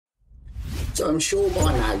So I'm sure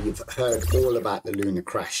by now you've heard all about the lunar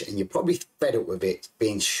crash and you're probably fed up with it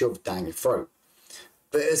being shoved down your throat.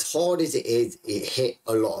 But as hard as it is, it hit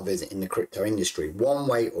a lot of us in the crypto industry, one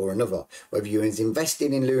way or another. Whether you was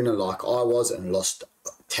invested in Luna like I was and lost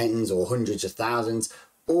tens or hundreds of thousands,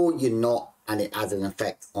 or you're not and it has an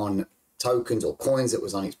effect on tokens or coins that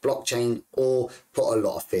was on its blockchain, or put a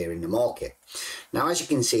lot of fear in the market. Now, as you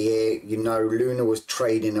can see here, you know Luna was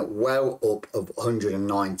trading at well up of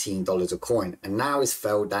 $119 a coin, and now it's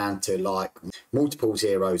fell down to like multiple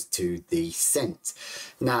zeros to the cent.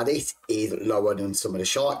 Now this is lower than some of the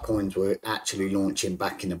shark coins were actually launching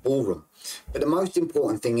back in the ballroom. But the most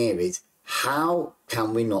important thing here is, how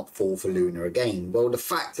can we not fall for Luna again? Well, the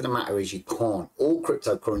fact of the matter is you can't. All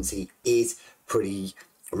cryptocurrency is pretty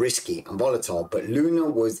risky and volatile, but Luna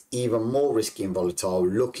was even more risky and volatile.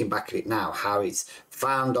 Looking back at it now, how its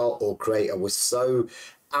founder or creator was so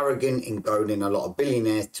arrogant in goading a lot of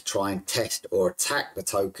billionaires to try and test or attack the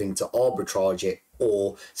token to arbitrage it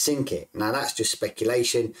or sink it. Now that's just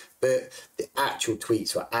speculation, but the actual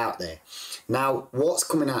tweets were out there. Now what's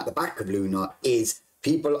coming out the back of Luna is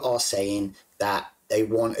people are saying that they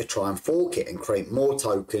want to try and fork it and create more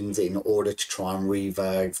tokens in order to try and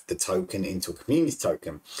reverse the token into a community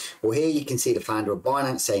token. Well, here you can see the founder of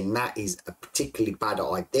Binance saying that is a particularly bad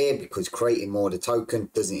idea because creating more of the token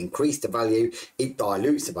doesn't increase the value, it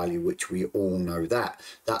dilutes the value, which we all know that.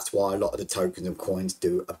 That's why a lot of the tokens and coins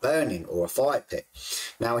do a burning or a fire pit.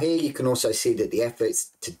 Now here you can also see that the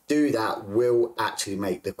efforts to do that will actually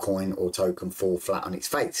make the coin or token fall flat on its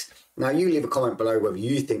face. Now you leave a comment below whether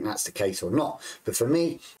you think that's the case or not, but for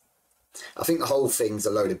me, I think the whole thing's a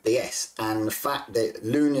load of BS, and the fact that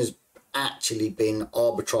Luna's actually been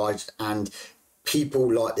arbitraged and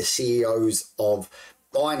people like the CEOs of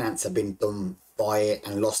Binance have been done by it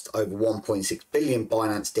and lost over 1.6 billion.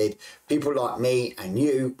 Binance did. People like me and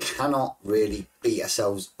you cannot really beat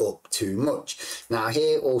ourselves up too much. Now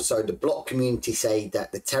here also the block community say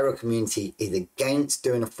that the Terra community is against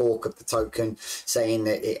doing a fork of the token, saying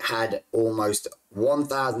that it had almost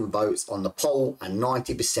 1,000 votes on the poll and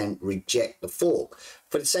 90% reject the fork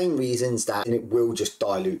for the same reasons that it will just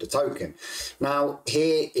dilute the token. Now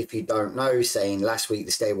here, if you don't know, saying last week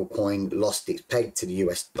the stable coin lost its peg to the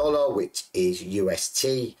US dollar, which is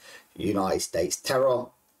UST, United States Terra.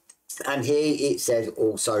 And here it says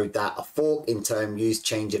also that a fork in turn used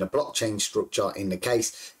changing a blockchain structure in the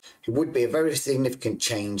case. It would be a very significant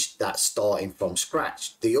change that's starting from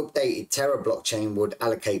scratch. The updated Terra blockchain would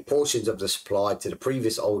allocate portions of the supply to the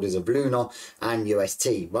previous holders of Luna and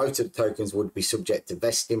UST. Most of the tokens would be subject to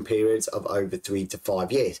vesting periods of over 3 to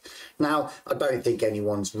 5 years. Now, I don't think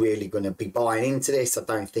anyone's really going to be buying into this. I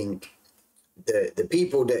don't think the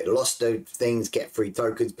people that lost those things get free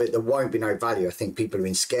tokens, but there won't be no value. I think people have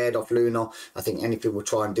been scared off Luna. I think anything we'll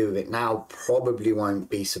try and do with it now probably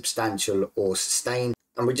won't be substantial or sustained.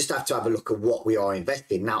 And we just have to have a look at what we are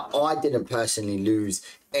investing. Now, I didn't personally lose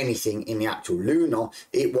anything in the actual Luna.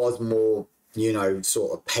 It was more, you know,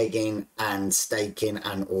 sort of pegging and staking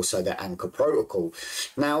and also the anchor protocol.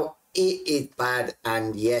 Now, it is bad,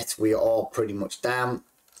 and yes, we are pretty much down.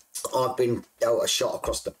 I've been dealt a shot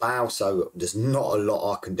across the bow, so there's not a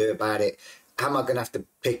lot I can do about it. Am I going to have to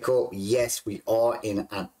pick up? Yes, we are in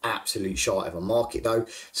an absolute shite of a market though.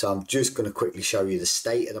 So I'm just going to quickly show you the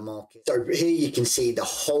state of the market. So here you can see the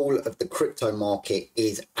whole of the crypto market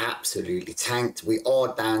is absolutely tanked. We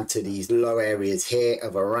are down to these low areas here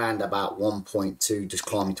of around about 1.2, just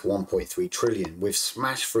climbing to 1.3 trillion. We've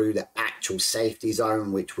smashed through the actual safety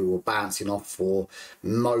zone, which we were bouncing off for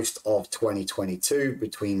most of 2022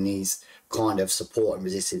 between these kind of support and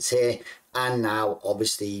resistance here. And now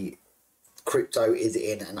obviously crypto is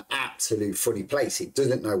in an absolute funny place. It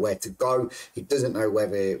doesn't know where to go. It doesn't know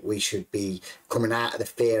whether we should be coming out of the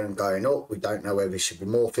fear and going up. We don't know whether we should be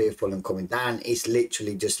more fearful and coming down. It's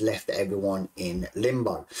literally just left everyone in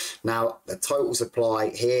limbo. Now, the total supply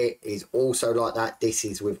here is also like that. This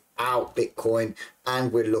is without Bitcoin,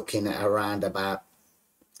 and we're looking at around about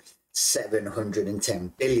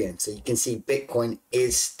 710 billion. So you can see Bitcoin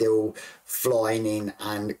is still flying in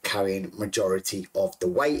and carrying majority of the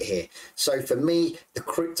weight here. So for me, the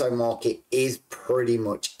crypto market is pretty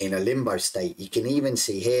much in a limbo state. You can even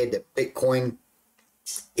see here that Bitcoin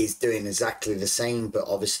is doing exactly the same, but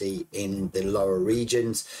obviously in the lower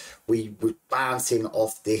regions. We were bouncing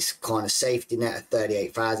off this kind of safety net of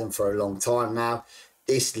 38,000 for a long time now.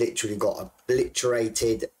 This literally got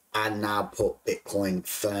obliterated and now put Bitcoin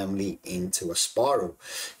firmly into a spiral.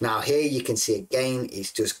 Now here you can see again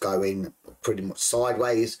it's just going pretty much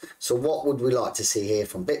sideways. So what would we like to see here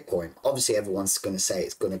from Bitcoin? Obviously everyone's going to say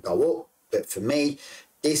it's going to go up, but for me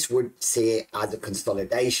this would see it as a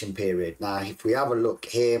consolidation period. Now, if we have a look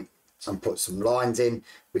here and put some lines in,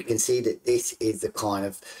 we can see that this is the kind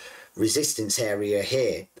of resistance area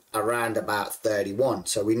here around about 31.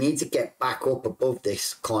 So we need to get back up above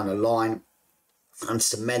this kind of line and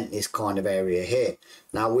cement this kind of area here.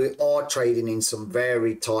 Now we are trading in some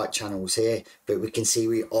very tight channels here, but we can see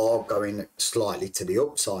we are going slightly to the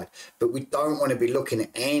upside, but we don't want to be looking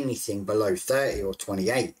at anything below 30 or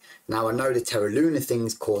 28. Now I know the Terra Luna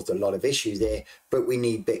things caused a lot of issues there, but we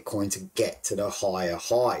need Bitcoin to get to the higher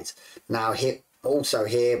highs. Now here also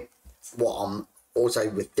here, what I'm also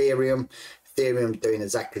with Ethereum doing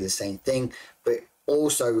exactly the same thing, but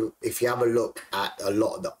also if you have a look at a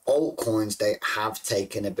lot of the altcoins, they have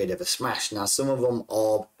taken a bit of a smash. Now some of them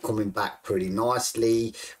are coming back pretty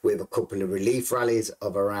nicely with a couple of relief rallies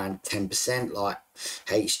of around 10%, like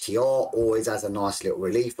HTR always has a nice little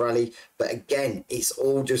relief rally, but again it's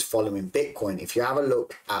all just following Bitcoin. If you have a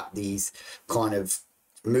look at these kind of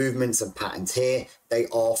movements and patterns here, they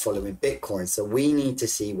are following Bitcoin. So we need to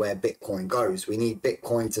see where Bitcoin goes. We need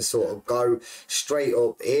Bitcoin to sort of go straight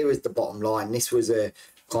up. Here is the bottom line. This was a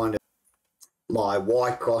kind of my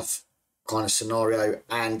Wyckoff kind of scenario,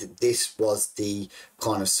 and this was the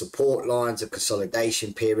kind of support lines, a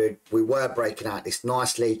consolidation period. We were breaking out this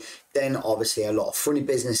nicely, then obviously a lot of funny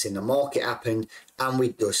business in the market happened and we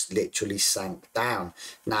just literally sank down.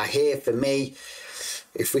 Now here for me,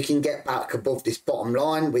 if we can get back above this bottom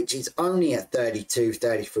line, which is only at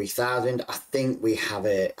 33,000, I think we have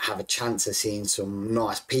a chance of seeing some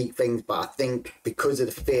nice peak things. But I think because of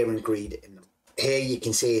the fear and greed in them, here you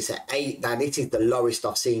can see it's at 8. Now this is the lowest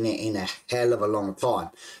I've seen it in a hell of a long time.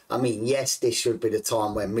 I mean, yes, this should be the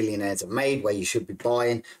time where millionaires are made, where you should be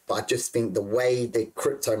buying, but I just think the way the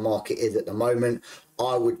crypto market is at the moment,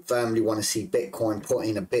 I would firmly want to see Bitcoin put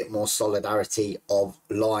in a bit more solidarity of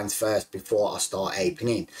lines first before I start aping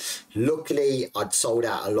in. Luckily, I'd sold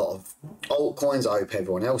out a lot of altcoins. I hope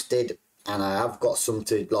everyone else did. And I have got some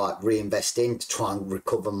to like reinvest in to try and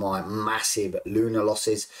recover my massive Luna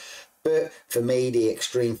losses. But for me, the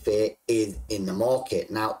extreme fear is in the market.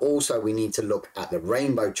 Now, also, we need to look at the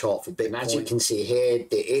rainbow chart for Bitcoin. As you can see here,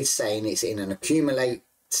 it is saying it's in an accumulate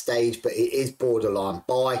stage, but it is borderline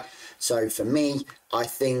buy. So for me, I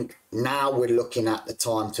think now we're looking at the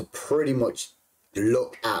time to pretty much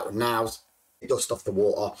look at now, dust off the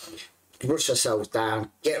water, brush ourselves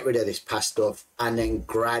down, get rid of this past stuff, and then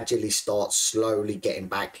gradually start slowly getting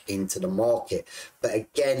back into the market. But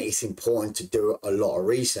again, it's important to do a lot of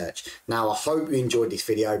research. Now, I hope you enjoyed this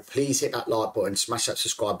video. Please hit that like button, smash that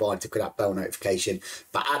subscribe button to click that bell notification.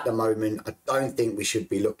 But at the moment, I don't think we should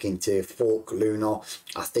be looking to fork Luna.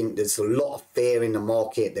 I think there's a lot of fear in the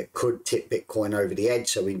market that could tip Bitcoin over the edge.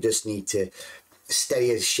 So we just need to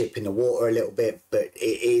steady as ship in the water a little bit, but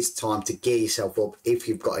it is time to gear yourself up if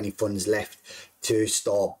you've got any funds left to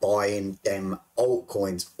start buying them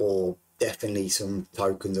altcoins, or definitely some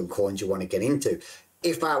tokens and coins you want to get into.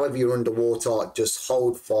 If however you're underwater, just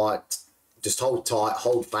hold tight,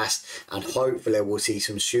 hold fast, and hopefully we'll see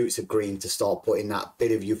some shoots of green to start putting that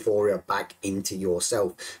bit of euphoria back into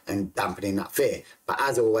yourself and dampening that fear. But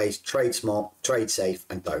as always, trade smart, trade safe,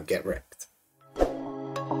 and don't get wrecked.